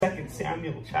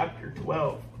Samuel chapter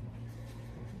 12.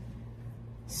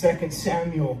 2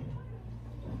 Samuel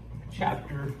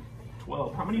chapter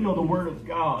 12. How many know the Word of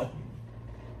God?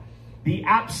 The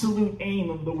absolute aim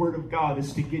of the Word of God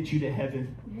is to get you to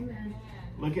heaven. Amen.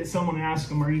 Look at someone and ask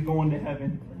them, are you going to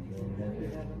heaven?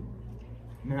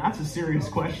 Now, that's a serious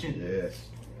question. Yes.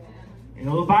 You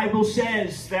know, the Bible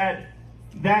says that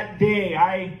day,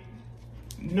 I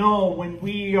know when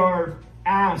we are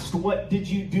asked, what did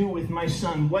you do with my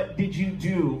son? What did you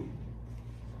do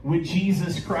with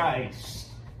Jesus Christ?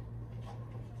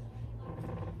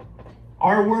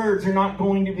 Our words are not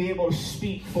going to be able to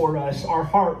speak for us. Our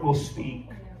heart will speak.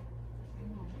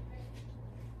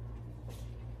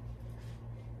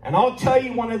 And I'll tell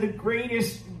you, one of the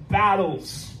greatest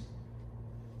battles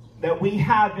that we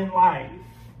have in life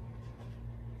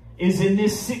is in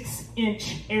this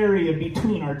 6-inch area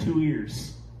between our two ears.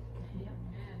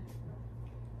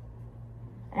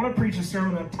 I want to preach a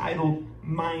sermon entitled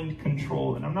Mind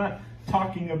Control. And I'm not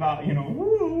talking about, lay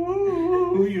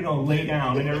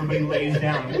down and everybody lays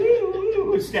down.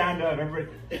 Stand up.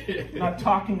 Everybody. I'm not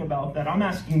talking about that. I'm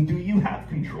asking, do you have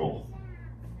control?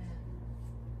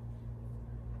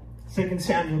 2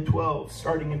 Samuel 12,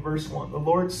 starting in verse 1. The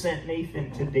Lord sent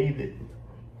Nathan to David.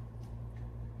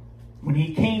 When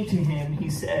he came to him, he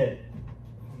said,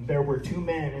 there were 2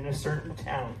 men in a certain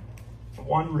town,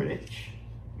 one rich,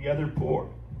 the other poor.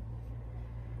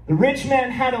 The rich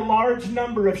man had a large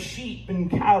number of sheep and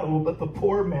cattle, but the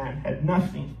poor man had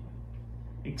nothing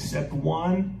except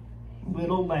one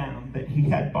little lamb that he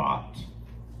had bought.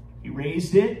 He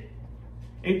raised it.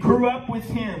 It grew up with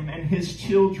him and his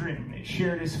children. It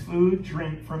shared his food,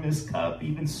 drank from his cup,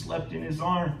 even slept in his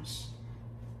arms.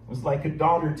 It was like a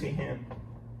daughter to him.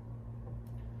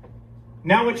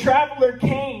 Now a traveler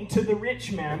came to the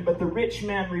rich man, but the rich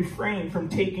man refrained from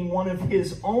taking one of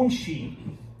his own sheep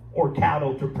or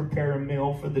cattle to prepare a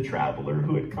meal for the traveler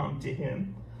who had come to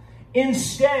him.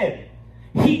 Instead,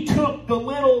 he took the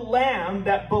little lamb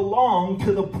that belonged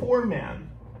to the poor man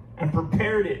and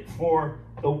prepared it for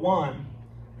the one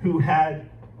who had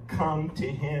come to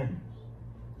him.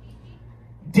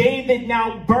 David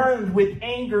now burned with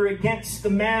anger against the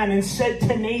man and said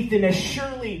to Nathan, as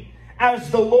surely as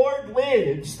the Lord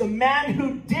lives, the man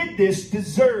who did this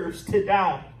deserves to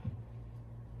die.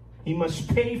 He must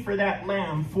pay for that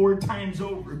lamb 4 times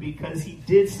over because he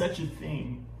did such a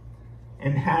thing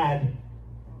and had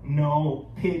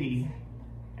no pity.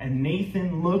 And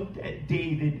Nathan looked at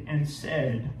David and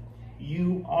said,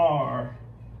 you are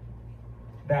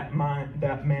that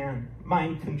man.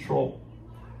 Mind control.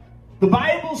 The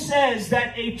Bible says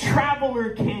that a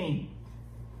traveler came.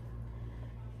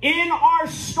 In our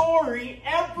story,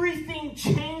 everything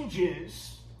changes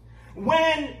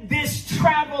when this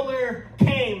traveler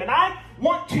came. And I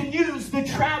want to use the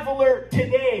traveler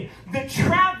today. The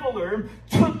traveler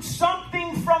took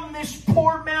something from this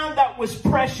poor man that was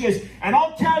precious. And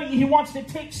I'll tell you, he wants to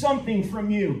take something from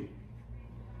you.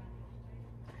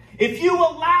 If you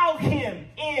allow him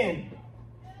in,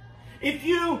 if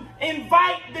you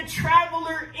invite the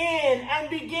traveler in and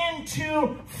begin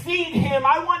to feed him,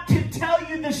 I want to tell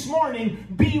you this morning,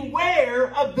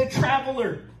 beware of the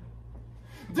traveler.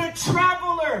 The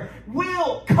traveler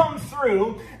will come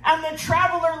through, and the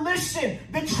traveler, listen,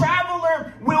 the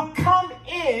traveler will come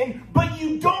in, but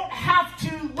you don't have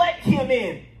to let him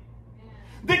in.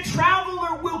 The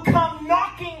traveler will come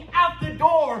knocking at the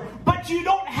door, but you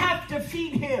don't have to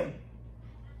feed him.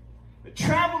 The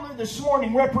traveler this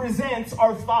morning represents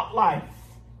our thought life.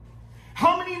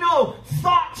 How many know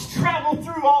thoughts travel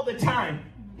through all the time?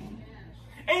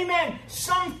 Amen.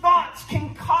 Some thoughts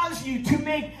can cause you to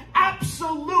make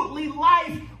absolutely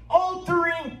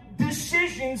life-altering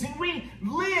decisions. And we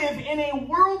live in a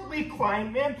worldly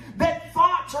climate that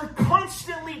thoughts are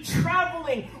constantly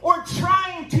traveling or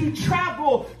trying to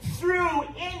travel through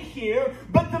in here.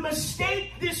 But the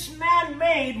mistake this man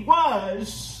made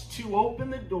was to open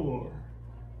the door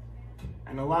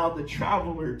and allow the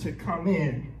traveler to come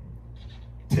in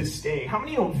to stay. How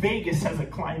many know Vegas has a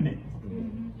climate?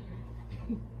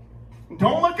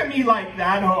 Don't look at me like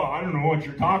that. Oh, I don't know what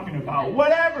you're talking about.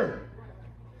 Whatever.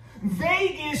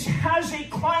 Vegas has a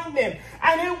climate,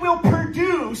 and it will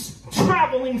produce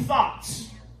traveling thoughts.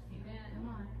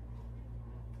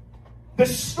 The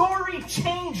story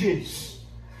changes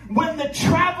when the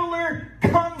traveler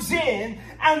comes in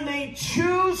and they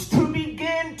choose to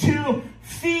begin to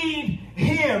feed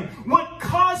him. What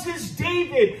causes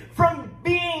David from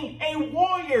being a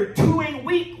warrior to a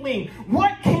weakling?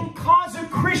 What can cause a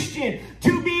Christian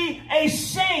to be a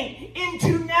saint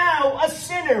into now a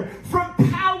sinner? From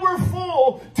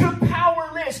powerful to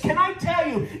powerless. Can I tell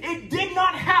you, it did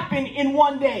not happen in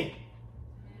one day.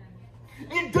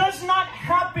 It does not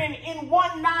happen in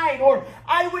one night, or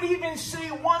I would even say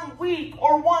 1 week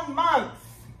or 1 month.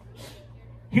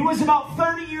 He was about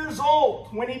 30 years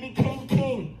old when he became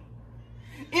king.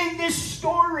 In this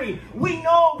story, we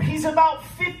know he's about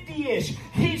 50-ish.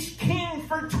 He's king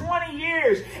for 20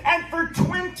 years. And for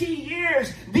 20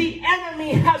 years, the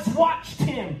enemy has watched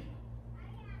him.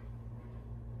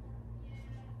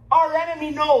 Our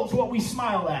enemy knows what we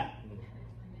smile at.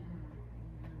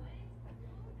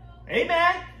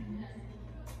 Amen?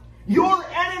 Your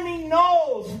enemy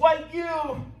knows what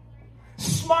you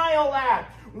smile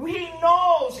at. He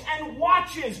knows and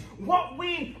watches what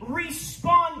we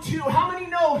respond to. How many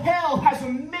know hell has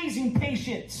amazing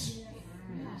patience?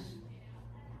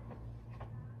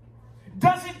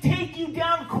 Doesn't take you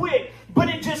down quick, but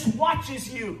it just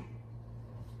watches you.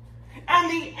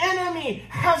 And the enemy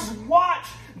has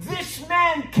watched this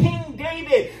man, King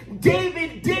David.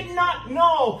 David did not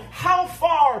know how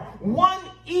far one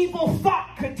evil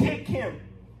thought could take him.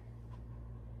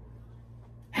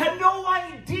 Had no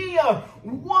idea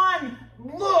one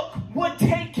look would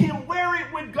take him where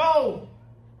it would go.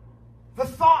 The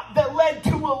thought that led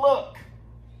to a look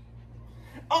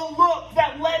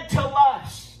that led to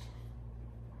lust,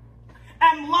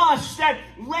 and lust that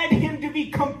led him to be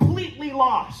completely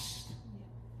lost.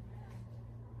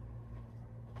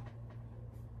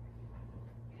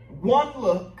 One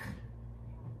look,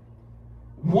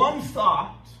 one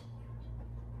thought,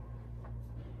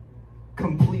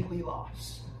 completely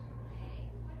lost.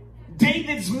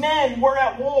 David's men were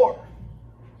at war.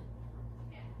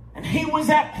 And he was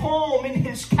at home in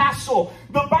his castle.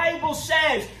 The Bible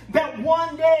says that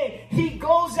one day he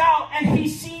goes out and he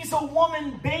sees a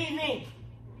woman bathing.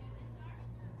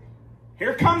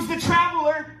 Here comes the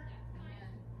traveler.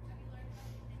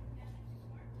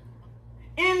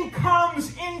 In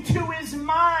comes into his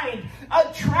mind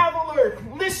a traveler.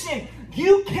 Listen,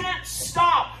 you can't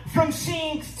stop from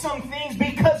seeing some things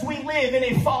because we live in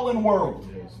a fallen world.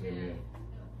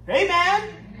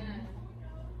 Amen?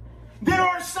 There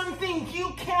are some things you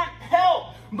can't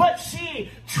help but see.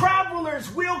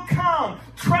 Travelers will come.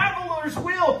 Travelers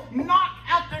will knock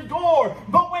at the door.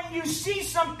 But when you see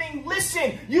something,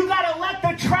 listen, you got to let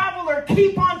the traveler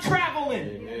keep on traveling.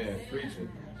 Amen. Preaching.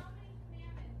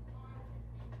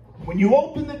 When you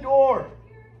open the door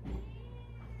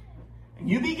and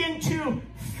you begin to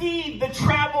feed the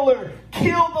traveler,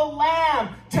 kill the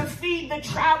lamb to feed the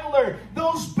traveler,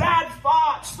 those bad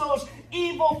thoughts, those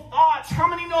evil thoughts, how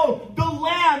many know the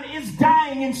lamb is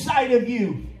dying inside of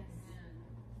you?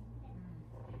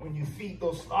 When you feed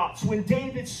those thoughts. When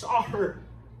David saw her,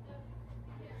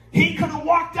 he could have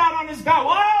walked out on his back.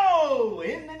 Whoa!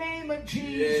 In the name of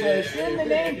Jesus. In the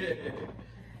name.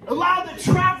 Allow the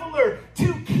traveler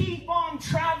to keep on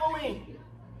traveling.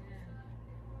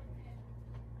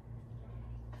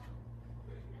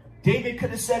 David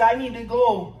could have said, I need to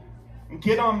go and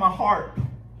get on my harp.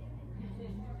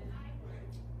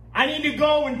 I need to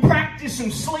go and practice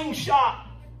some slingshot.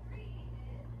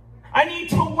 I need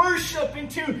to worship and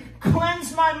to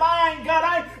cleanse my mind. God,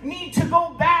 I need to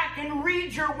go back and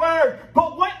read your word.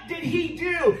 But what did he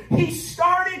do? He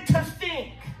started to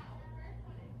think.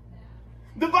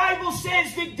 The Bible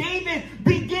says that David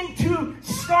began to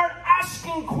start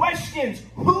asking questions.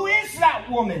 Who is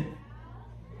that woman?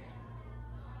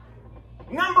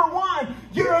 Number one,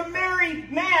 you're a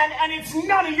married man and it's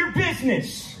none of your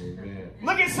business. Amen.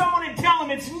 Look at someone and tell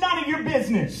them it's none of your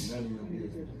business.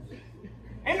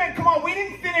 Amen. Come on, we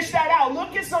didn't finish that out.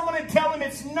 Look at someone and tell them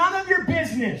it's none of your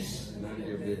business. None of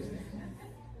your business.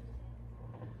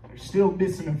 They're still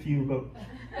missing a few,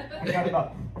 but I got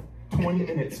about 20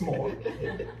 minutes more.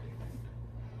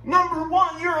 Number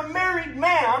one, you're a married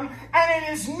man, and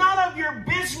it is none of your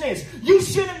business. You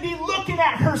shouldn't be looking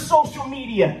at her social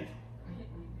media.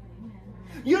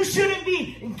 You shouldn't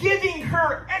be giving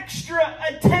her extra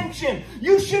attention.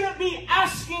 You shouldn't be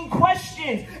asking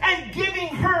questions and giving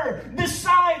her the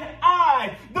side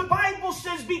eye. The Bible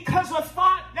says because a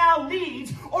thought now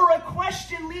leads, or a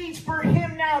question leads for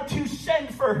him now to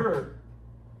send for her.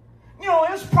 You know,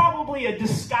 it was probably a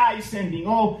disguise sending.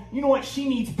 Oh, you know what? She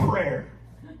needs prayer.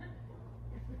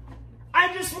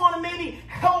 I just want to maybe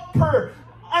help her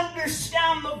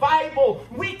understand the Bible.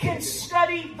 We can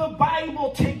study the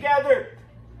Bible together.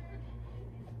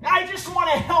 I just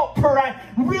want to help her. I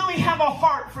really have a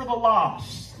heart for the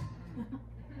lost.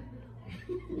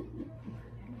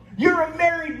 You're a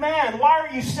married man. Why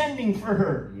are you sending for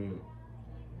her?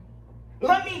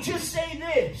 Let me just say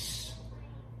this.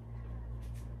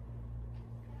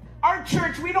 Our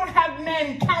church, we don't have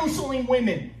men counseling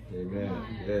women. Amen.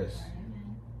 Yes.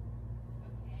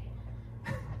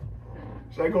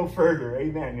 Should I go further?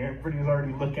 Amen. Everybody's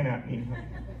already looking at me.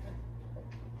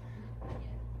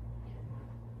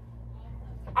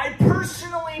 I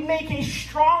personally make a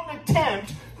strong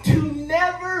attempt to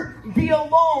never be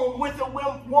alone with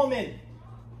a woman.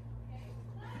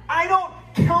 I don't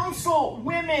counsel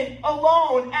women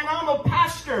alone, and I'm a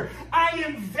pastor. I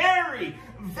am very,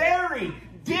 very,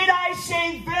 did I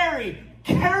say very,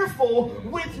 careful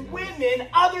with women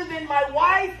other than my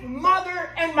wife, mother,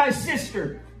 and my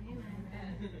sister.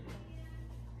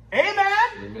 Amen?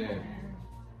 Amen.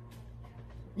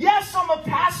 Yes, I'm a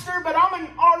pastor, but I'm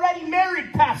an already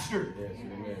married pastor. Yes,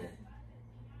 amen.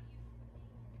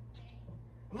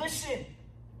 Listen.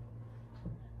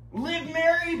 Live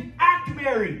married, act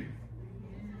married.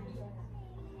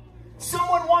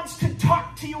 Someone wants to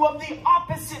talk to you of the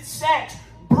opposite sex.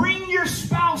 Bring your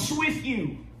spouse with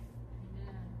you.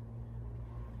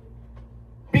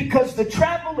 Because the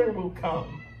traveler will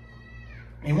come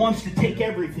and wants to take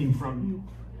everything from you.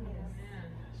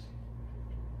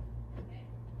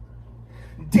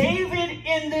 David,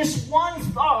 in this one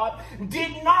thought,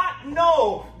 did not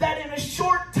know that in a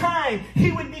short time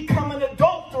he would become an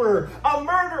adulterer, a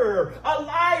murderer, a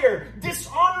liar,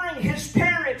 dishonoring his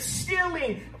parents,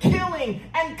 stealing, killing,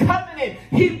 and covenant.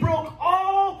 He broke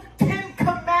all 10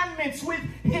 commandments with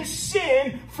his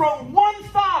sin from one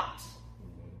thought.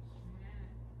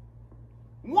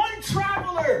 One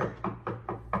traveler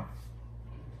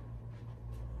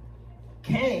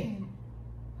came.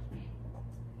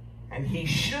 And he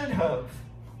should have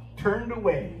turned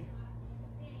away,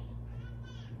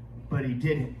 but he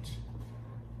didn't.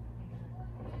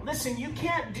 Listen, you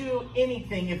can't do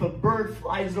anything if a bird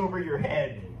flies over your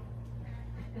head.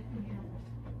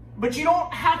 But you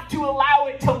don't have to allow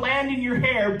it to land in your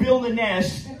hair, build a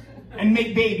nest, and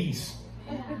make babies.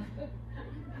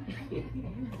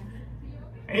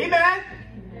 Amen?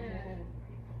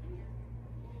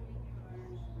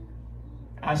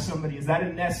 Ask somebody, is that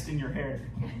a nest in your hair?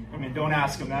 I mean, don't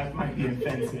ask them. That might be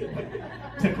offensive.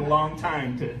 It took a long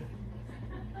time to...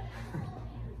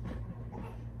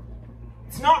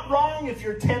 It's not wrong if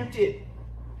you're tempted.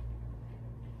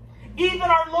 Even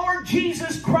our Lord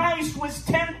Jesus Christ was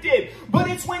tempted. But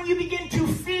it's when you begin to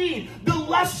feed the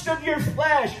lust of your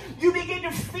flesh. You begin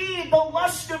to feed the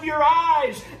lust of your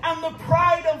eyes and the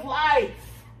pride of life.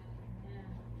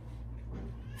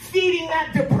 Feeding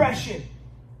that depression.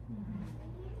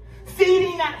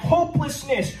 Feeding that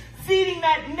hopelessness, feeding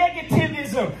that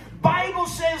negativism. Bible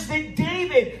says that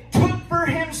David took for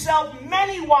himself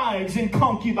many wives and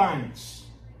concubines.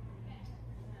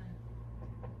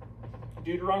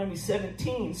 Deuteronomy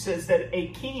 17 says that a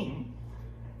king,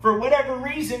 for whatever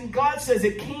reason, God says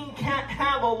a king can't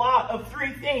have a lot of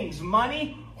 3 things: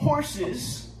 money,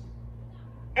 horses,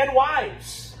 and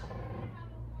wives.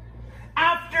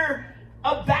 After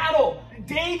a battle,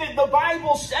 David, the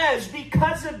Bible says,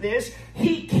 because of this,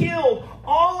 he killed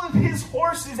all of his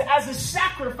horses as a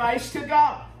sacrifice to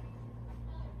God.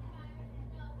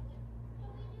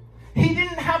 He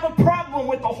didn't have a problem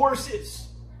with the horses.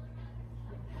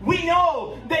 We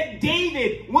know that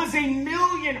David was he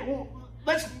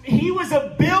was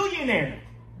a billionaire.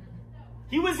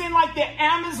 He was in like the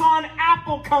Amazon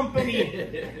Apple Company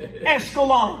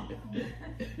echelon.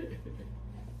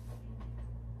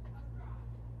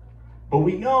 But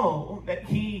we know that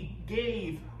he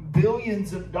gave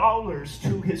billions of dollars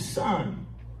to his son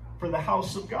for the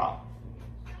house of God.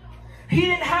 He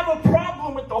didn't have a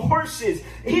problem with the horses.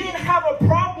 He didn't have a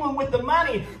problem with the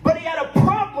money. But he had a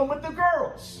problem with the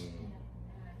girls.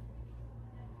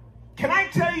 Can I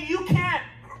tell you, you can't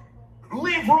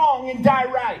live wrong and die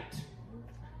right.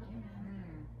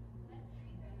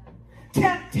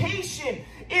 Temptation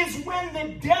is when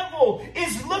the devil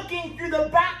is looking through the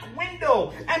back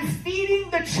window and feeding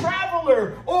the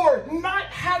traveler, or not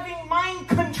having mind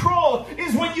control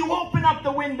is when you open up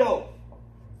the window.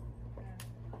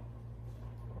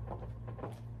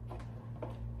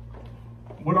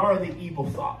 What are the evil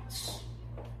thoughts?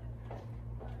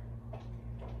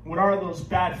 What are those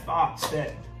bad thoughts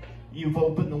that you've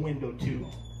opened the window to?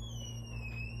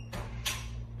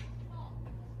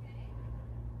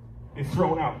 And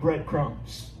thrown out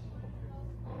breadcrumbs.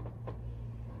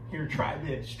 Here, try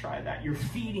this, try that. You're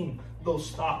feeding those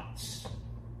thoughts.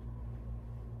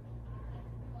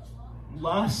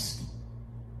 Lust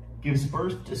gives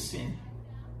birth to sin.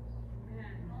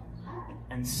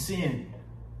 And sin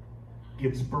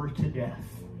gives birth to death.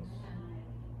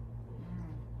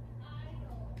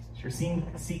 Is your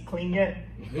seat clean yet?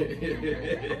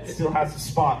 It still has a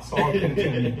spot, so I'll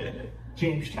continue.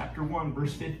 James chapter 1,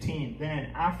 verse 15.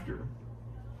 Then after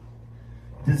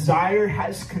desire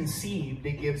has conceived,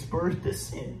 it gives birth to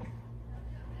sin.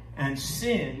 And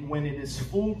sin, when it is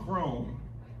full grown,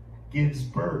 gives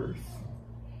birth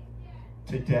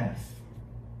to death.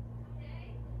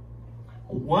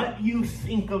 What you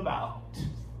think about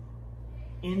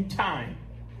in time,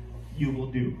 you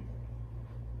will do.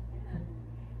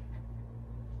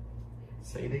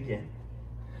 Say it again.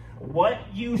 What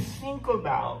you think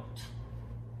about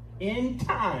in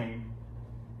time,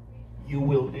 you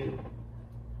will do.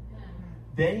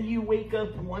 Then you wake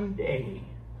up one day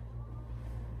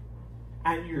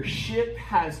and your ship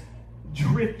has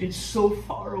drifted so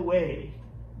far away,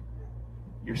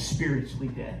 you're spiritually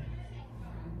dead.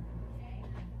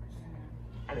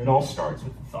 And it all starts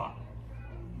with the thought.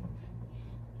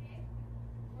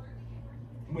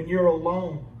 When you're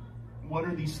alone, what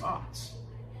are these thoughts?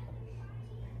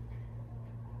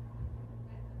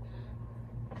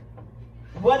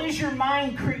 What is your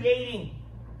mind creating?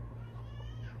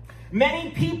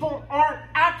 Many people aren't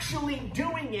actually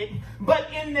doing it, but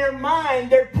in their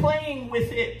mind, they're playing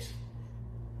with it.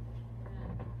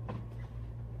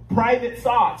 Private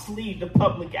thoughts lead to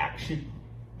public action.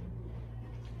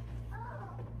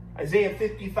 Isaiah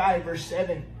 55, verse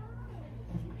 7.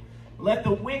 Let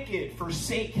the wicked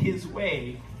forsake his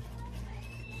way,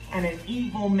 and an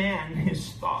evil man his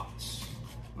thoughts.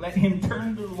 Let him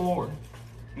turn to the Lord,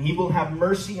 and he will have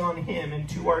mercy on him, and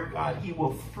to our God he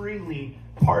will freely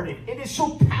pardon. It is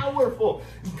so powerful.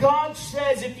 God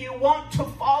says, if you want to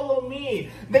follow me,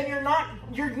 then you're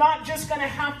not just going to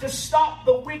have to stop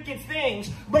the wicked things,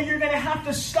 but you're going to have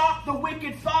to stop the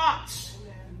wicked thoughts.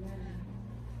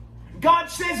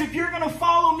 God says, if you're going to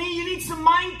follow me, you need some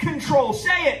mind control.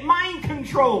 Say it, mind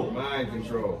control. Mind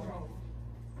control.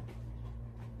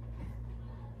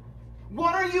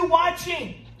 What are you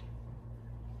watching?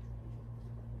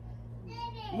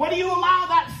 What do you allow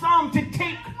that thumb to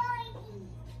take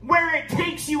where it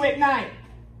takes you at night?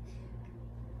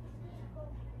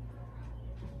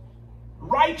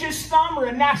 Righteous thumb or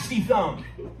a nasty thumb?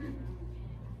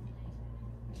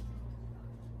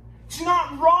 It's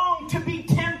not wrong to be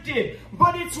tempted,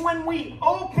 but it's when we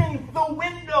open the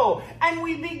window and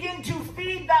we begin to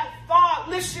feed that thought.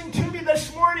 Listen to me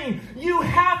this morning. You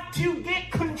have to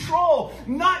get control,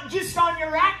 not just on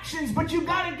your actions, but you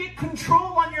got to get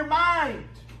control on your mind.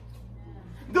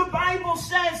 The Bible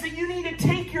says that you need to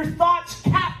take your thoughts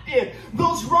captive,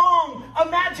 those wrong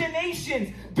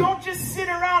imaginations. Don't just sit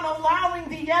around allowing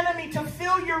the enemy to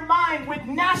fill your mind with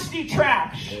nasty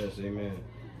trash. Yes, amen.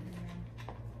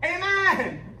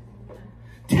 Amen.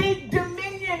 Take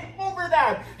dominion over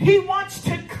that. He wants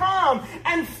to come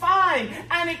and find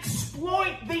and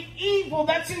exploit the evil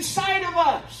that's inside of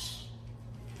us.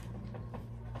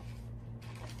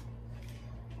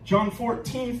 John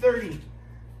 14:30.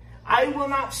 I will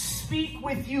not speak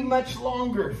with you much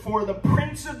longer, for the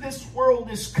prince of this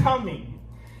world is coming.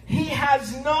 He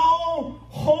has no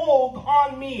hold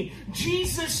on me.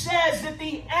 Jesus says that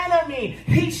the enemy,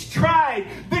 he's tried.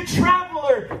 The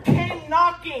traveler came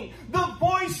knocking. The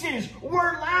voices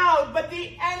were loud, but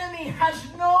the enemy has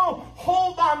no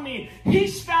hold on me.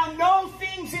 He's found no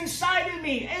things inside of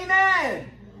me. Amen.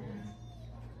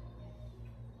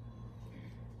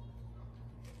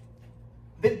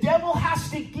 The devil has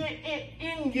to get it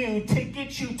in you to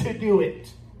get you to do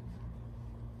it.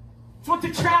 It's what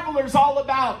the traveler's all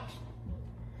about.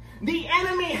 The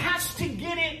enemy has to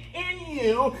get it in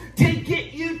you to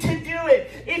get you to do it.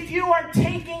 If you are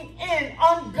taking in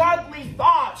ungodly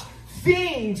thoughts,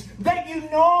 things that you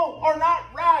know are not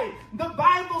right, the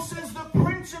Bible says the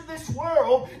prince of this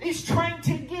world is trying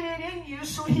to get it in you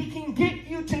so he can get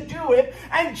you to do it.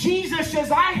 And Jesus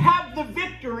says, I have the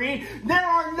victory. There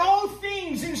are no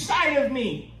things inside of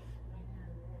me.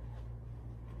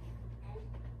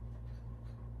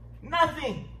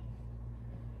 Nothing.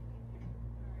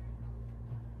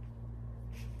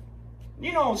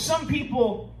 You know, some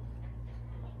people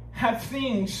have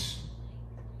things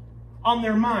on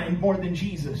their mind more than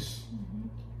Jesus.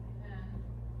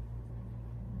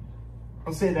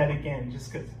 I'll say that again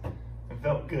just because it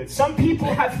felt good. Some people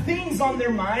have things on their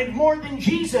mind more than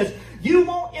Jesus. You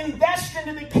won't invest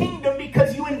into the kingdom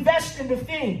because you invest into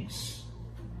things.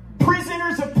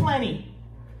 Prisoners of plenty.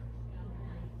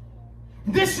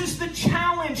 This is the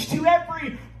challenge to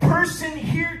every person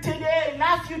here today.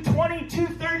 Matthew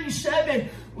 22:37.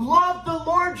 Love the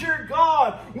Lord your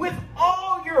God with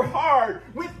all your heart,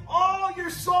 with all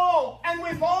your soul, and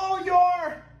with all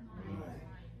your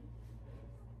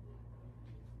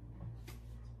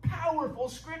powerful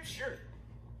scripture.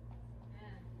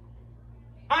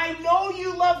 I know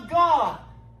you love God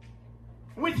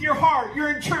with your heart.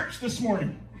 You're in church this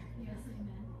morning.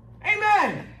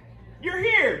 Amen. You're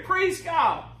here. Praise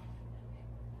God.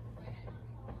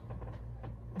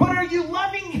 But are you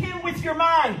loving Him with your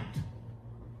mind?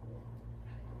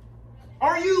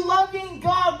 Are you loving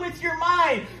God with your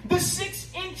mind? The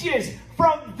 6 inches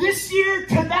from this year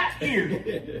to that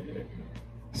year.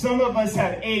 Some of us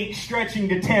have 8 stretching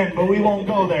to 10, but we won't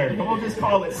go there. We'll just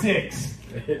call it 6.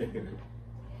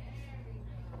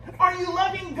 Are you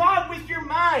loving God with your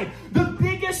mind? The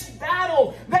biggest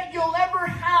battle that you'll ever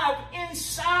have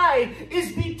inside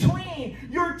is between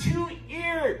your 2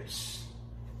 ears.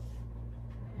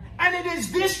 And it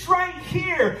is this right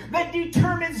here that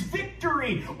determines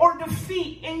victory or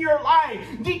defeat in your life.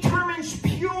 Determines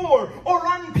pure or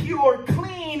impure,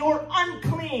 clean or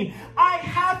unclean. I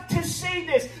have to say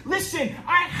this. Listen,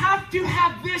 I have to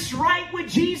have this right with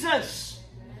Jesus.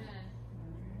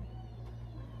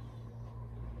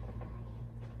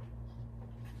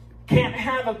 Can't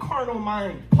have a carnal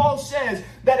mind. Paul says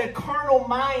that a carnal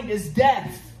mind is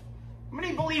death. How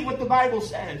many believe what the Bible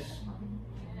says?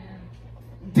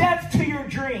 Death to your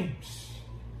dreams.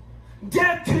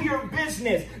 Death to your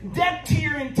business. Death to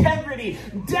your integrity.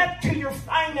 Death to your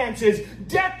finances.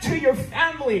 Death to your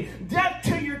family. Death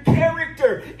to your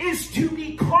character is to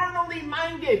be carnally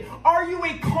minded. Are you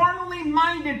a carnally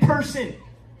minded person?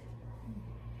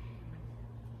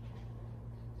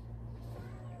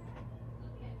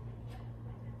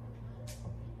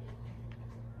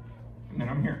 And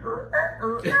I'm here.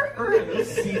 Those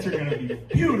seats are going to be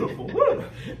beautiful. Woo.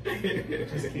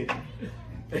 Just kidding.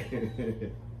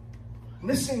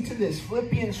 Listen to this.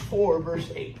 Philippians 4, verse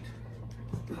 8.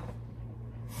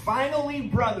 Finally,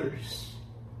 brothers,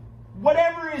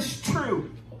 whatever is true,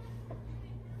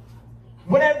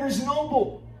 whatever is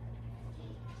noble,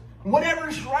 whatever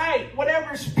is right,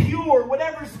 whatever is pure,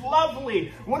 whatever is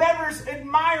lovely, whatever is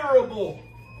admirable,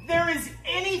 there is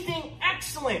anything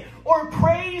excellent or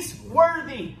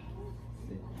praiseworthy,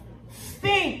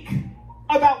 think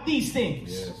about these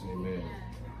things. Yes, amen.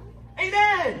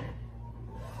 Amen.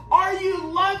 Are you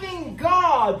loving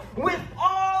God with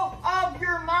all of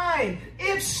your mind?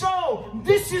 If so,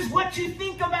 this is what you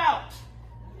think about.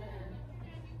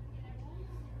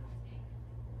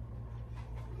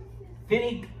 If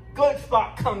any good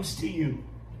thought comes to you,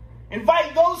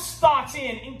 invite those thoughts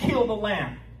in and kill the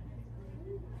lamb.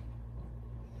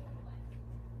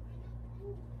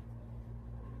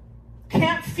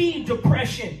 Can't feed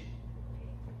depression.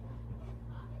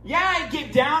 Yeah, I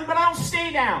get down, but I'll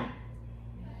stay down.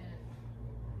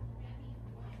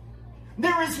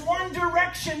 There is one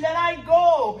direction that I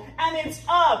go, and it's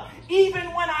up.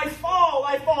 Even when I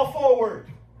fall forward.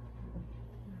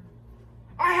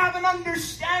 I have an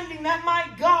understanding that my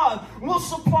God will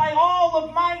supply all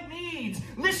of my needs.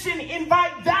 Listen,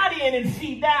 invite that in and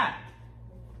feed that.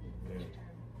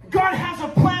 God has a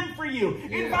plan for you.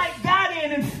 Yes. Invite that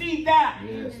in and feed that.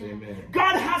 Yes, amen.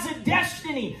 God has a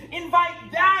destiny.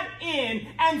 Invite that in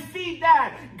and feed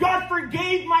that. God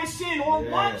forgave my sin or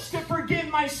wants to forgive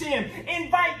my sin.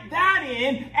 Invite that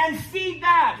in and feed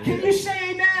that. Yes. Can you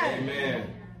say amen?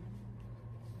 Amen.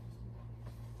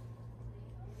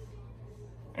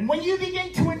 And when you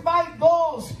begin to invite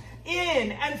those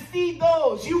in and feed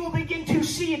those, you will begin to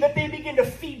see that they begin to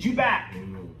feed you back.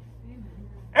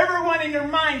 Everyone in their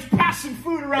minds passing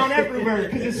food around everywhere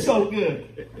because it's so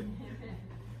good.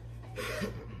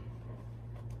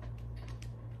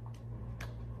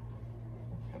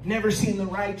 I've never seen the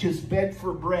righteous beg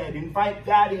for bread. Invite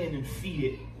that in and feed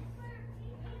it.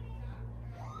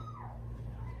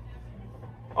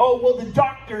 Oh, well, the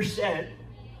doctor said.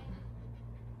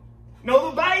 No,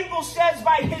 the Bible says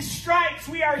by His stripes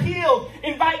we are healed.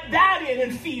 Invite that in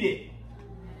and feed it.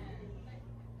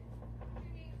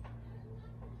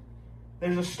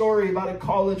 There's a story about a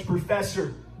college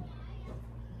professor.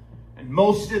 And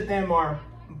most of them are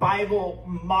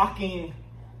Bible-mocking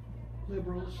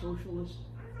liberals, socialists.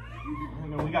 I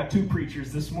know we got 2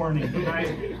 preachers this morning. Can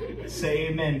I say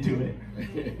amen to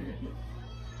it?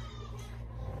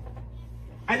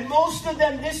 And most of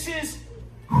them, this is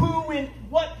who and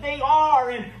what they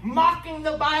are, and mocking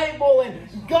the Bible, and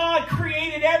God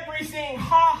created everything.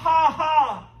 Ha, ha,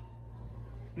 ha.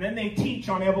 And then they teach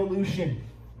on evolution.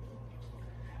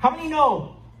 How many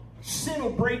know sin will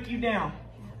break you down?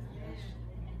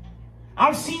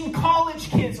 I've seen college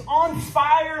kids on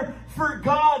fire for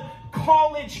God,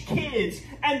 college kids,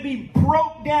 and be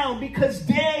broke down because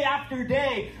day after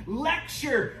day,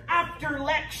 lecture after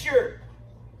lecture.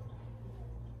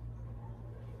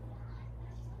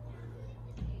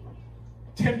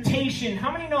 Temptation.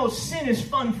 How many know sin is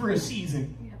fun for a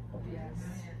season?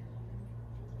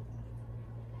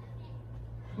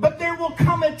 But there will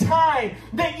come a time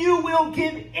that you will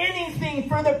give anything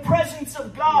for the presence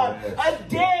of God. A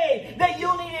day that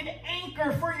you'll need an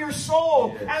anchor for your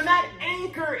soul. And that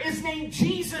anchor is named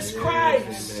Jesus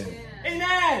Christ.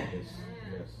 Amen.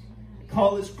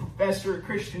 College professor, a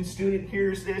Christian student,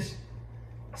 hears this.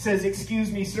 Says,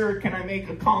 "Excuse me, sir, can I make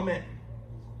a comment?"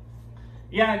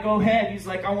 "Yeah, go ahead." He's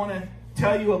like, "I want to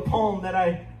tell you a poem that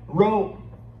I wrote.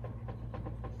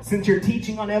 Since you're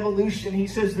teaching on evolution," he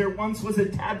says, "there once was a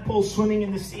tadpole swimming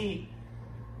in the sea.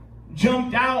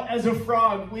 Jumped out as a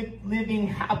frog, living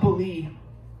happily.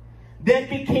 Then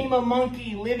became a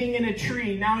monkey living in a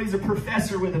tree. Now he's a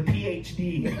professor with a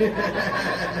PhD.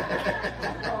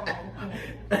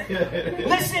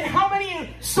 Listen, how many are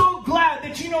so glad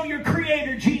that you know your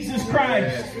Creator, Jesus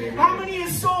Christ? How many are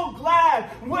so glad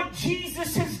what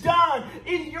Jesus has done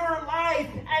in your life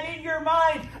and in your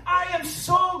mind? I am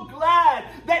so glad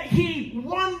that He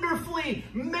wonderfully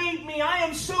made me. I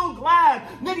am so glad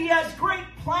that He has great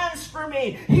plans for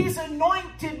me. He's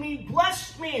anointed me,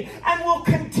 blessed me, and will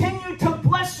continue to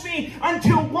bless me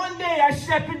until one day I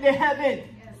step into heaven.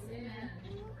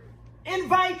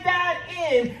 Invite that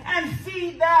in and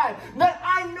feed that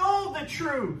I know the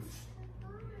truth.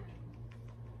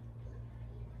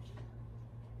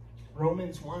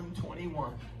 Romans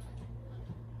 1:21.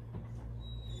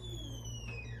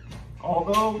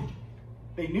 Although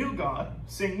they knew God,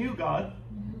 say knew God,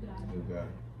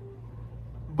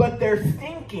 but their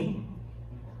thinking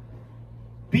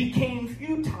became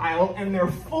futile and their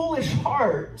foolish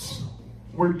hearts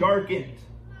were darkened.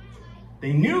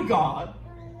 They knew God,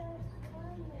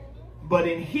 but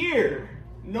in here,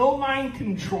 no mind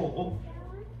control,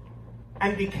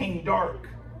 and became dark.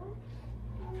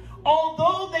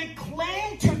 Although they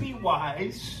claimed to be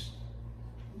wise,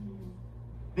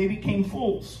 they became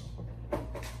fools.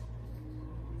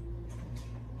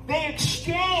 They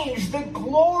exchanged the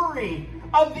glory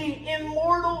of the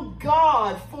immortal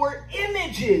God for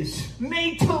images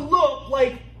made to look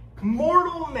like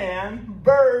mortal man,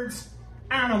 birds,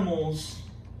 animals,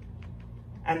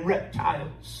 and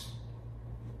reptiles.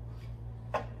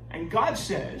 And God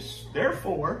says,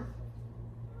 therefore,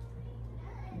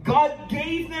 God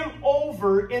gave them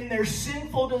over in their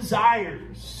sinful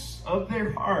desires of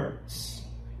their hearts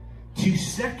to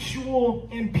sexual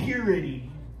impurity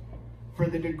for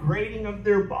the degrading of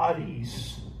their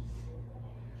bodies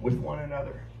with one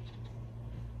another.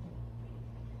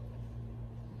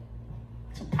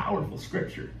 It's a powerful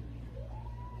scripture.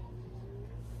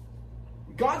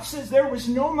 God says there was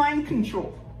no mind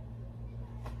control.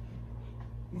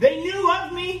 They knew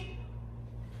of me.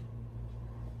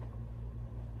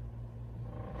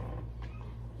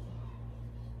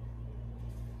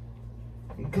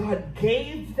 God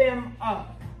gave them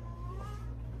up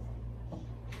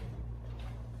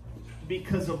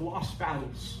because of lost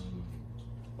battles.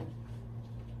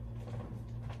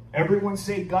 Everyone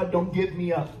say, God, don't give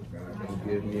me up. God, don't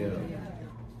give me up.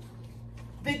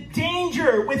 The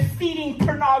danger with feeding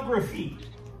pornography,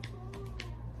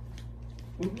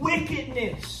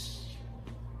 wickedness,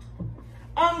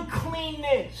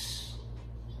 uncleanness,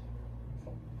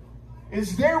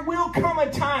 is there will come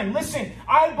a time. Listen,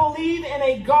 I believe in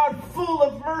a God full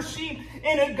of mercy,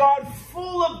 in a God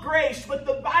full of grace, but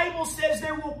the Bible says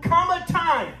there will come a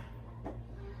time.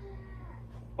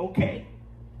 Okay.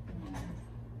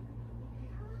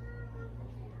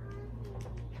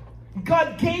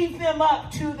 God gave them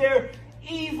up to their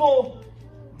evil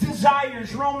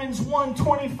desires. Romans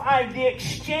 1:25, they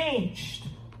exchanged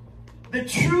the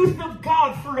truth of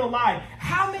God for a lie.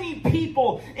 How many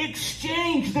people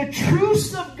exchange the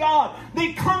truths of God?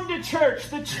 They come to church,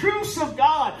 the truths of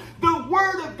God, the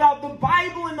Word of God, the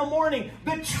Bible in the morning,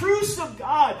 the truths of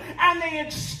God, and they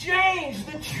exchange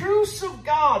the truths of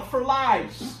God for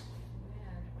lies.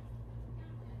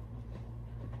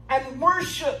 And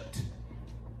worshiped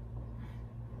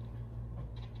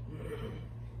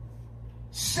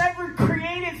severed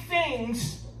created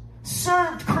things,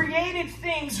 served created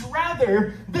things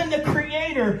rather than the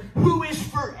Creator who is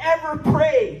forever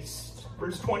praised.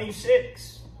 Verse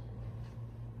 26.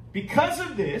 Because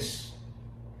of this,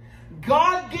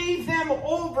 God gave them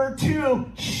over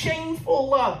to shameful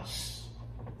lusts.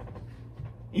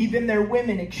 Even their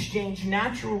women exchanged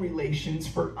natural relations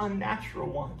for unnatural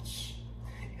ones.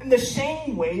 In the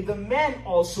same way, the men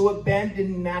also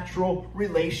abandoned natural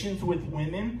relations with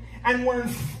women and were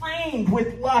inflamed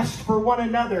with lust for one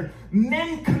another.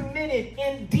 Men committed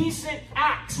indecent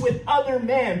acts with other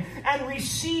men and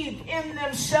received in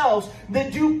themselves the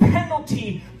due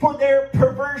penalty for their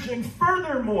perversion.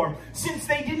 Furthermore, since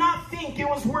they did not think it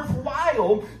was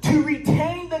worthwhile to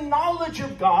retain the knowledge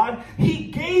of God,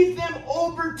 He gave them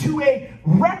over to a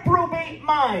reprobate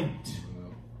mind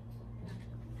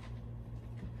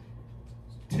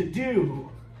to do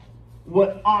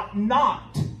what ought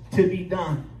not to be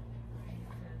done.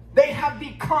 They have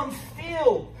become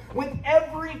filled with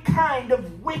every kind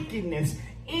of wickedness,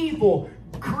 evil,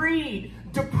 greed,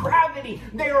 depravity.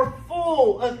 They are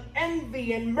full of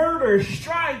envy and murder,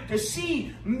 strife,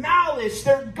 deceit, malice.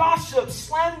 They're gossips,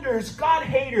 slanderers,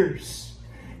 God-haters,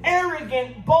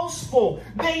 arrogant, boastful.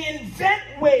 They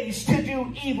invent ways to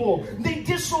do evil. They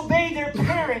disobey their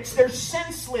parents. They're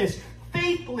senseless,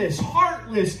 faithless,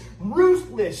 heartless,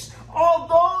 ruthless.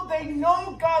 Although they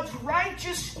know God's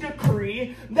righteous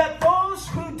decree that those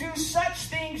who do such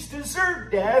things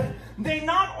deserve death, they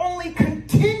not only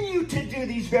continue to do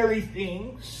these very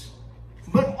things,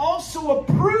 but also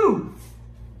approve.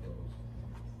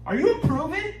 Are you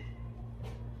approving?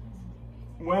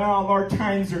 Well, our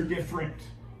times are different.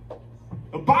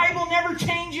 The Bible never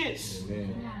changes.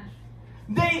 Amen.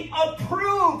 They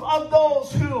approve of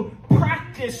those who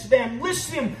practice them.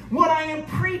 Listen, what I am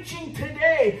preaching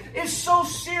today is so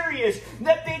serious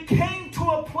that they came to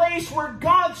a place where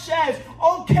God says,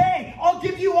 okay, I'll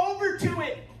give you over to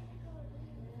it.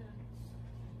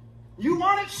 You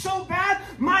want it so bad?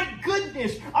 My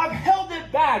goodness, I've held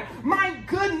it back. My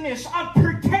goodness, I've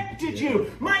protected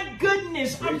you. My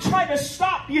goodness, I'm trying to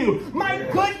stop you. My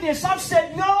goodness, I've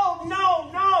said no, no,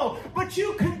 no. But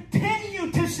you continue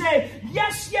to say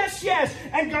yes, yes, yes.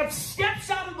 And God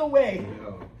steps out of the way.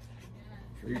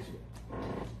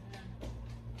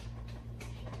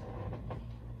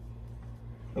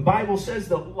 The Bible says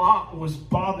that Lot was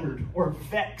bothered or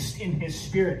vexed in his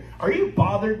spirit. Are you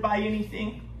bothered by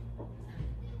anything?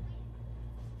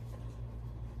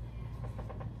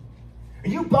 Are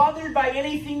you bothered by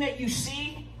anything that you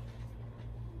see?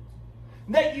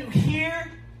 That you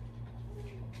hear?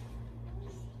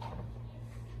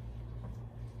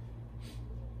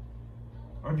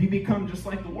 Or have you become just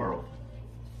like the world?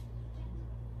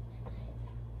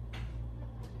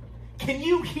 Can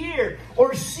you hear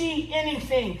or see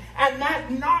anything and that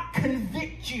not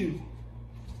convict you?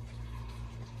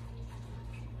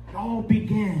 It all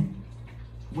began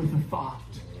with a thought.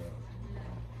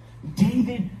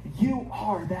 David, you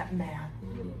are that man.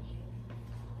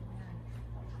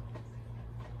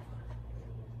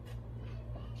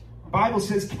 The Bible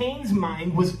says Cain's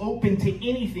mind was open to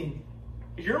anything.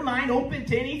 Is your mind open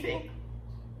to anything?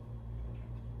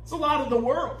 It's a lot of the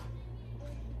world.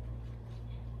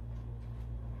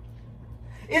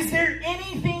 Is there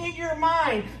anything in your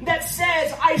mind that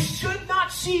says, I should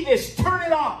not see this, turn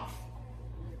it off?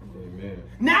 Amen.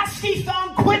 Nasty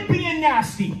thumb, quit being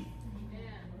nasty.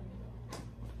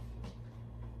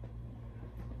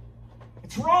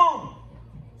 It's wrong.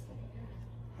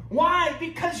 Why?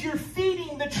 Because you're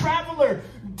feeding the traveler.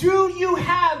 Do you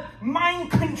have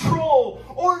mind control,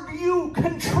 or are you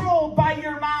controlled by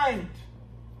your mind?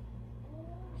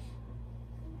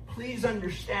 Please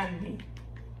understand me.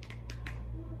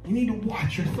 You need to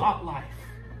watch your thought life.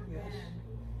 Yes.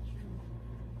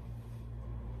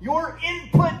 Your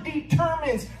input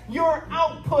determines your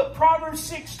output. Proverbs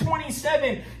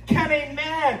 6:27. Can a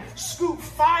man scoop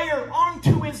fire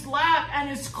onto his lap and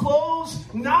his clothes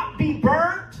not be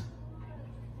burnt?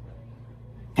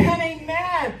 Can a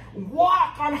man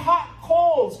walk on hot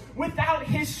coals without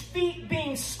his feet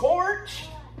being scorched?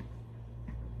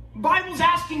 The Bible's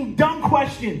asking dumb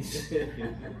questions.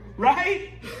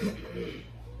 Right?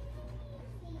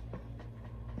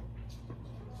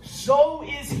 So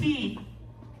is he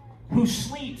who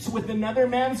sleeps with another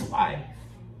man's wife.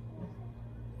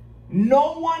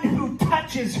 No one who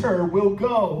touches her will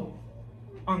go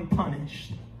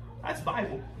unpunished. That's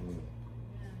Bible.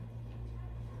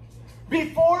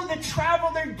 Before the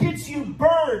traveler gets you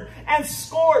burned and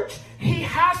scorched, he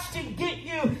has to get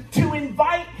you to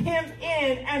invite him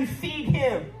in and feed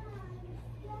him.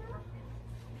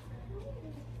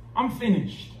 I'm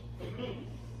finished.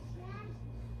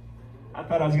 I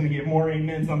thought I was going to get more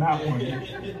amens on that one.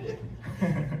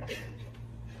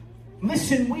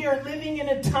 Listen, we are living in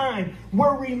a time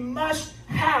where we must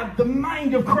have the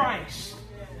mind of Christ.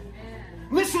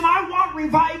 Listen, I want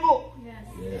revival.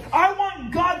 Yes. I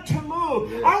want God to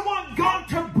move. Yes. I want God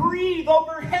to breathe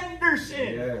over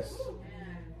Henderson. Yes.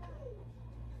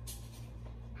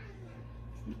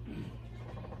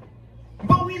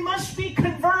 But we must be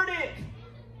converted.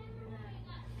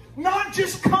 Not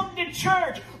just come to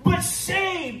church, but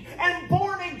saved and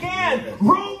born again.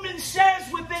 Romans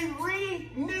says with a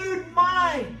renewed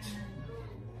mind.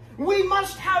 We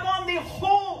must have on the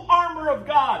whole armor of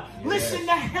God. Yes. Listen,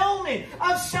 the helmet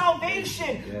of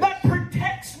salvation that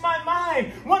protects my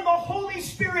mind. When the Holy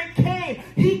Spirit came,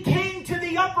 He came to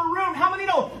the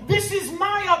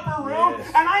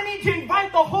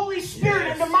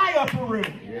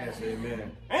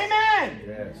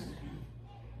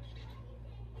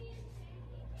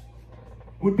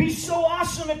It would be so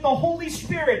awesome if the Holy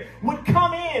Spirit would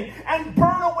come in and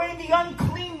burn away the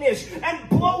uncleanness and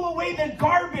blow away the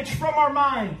garbage from our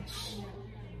minds.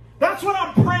 That's what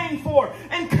I'm praying for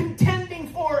and contending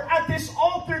for at this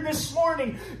altar this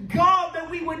morning. God, that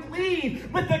we would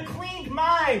leave with a clean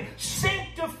mind,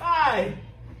 sanctified.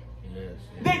 Yes.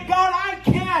 That God, I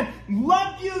can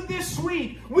love you this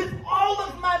week with all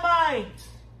of my mind.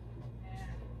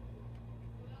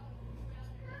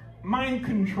 Mind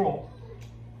control.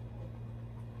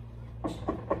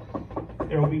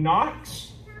 There will be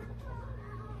knocks.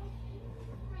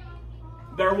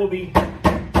 There will be...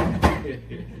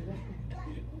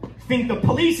 think the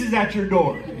police is at your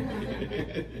door.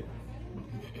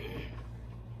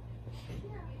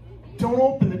 Don't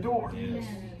open the door. Yes.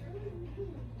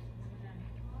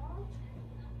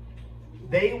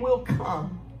 They will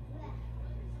come,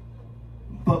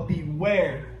 but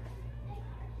beware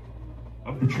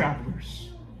of the travelers.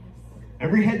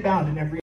 Every head bowed and every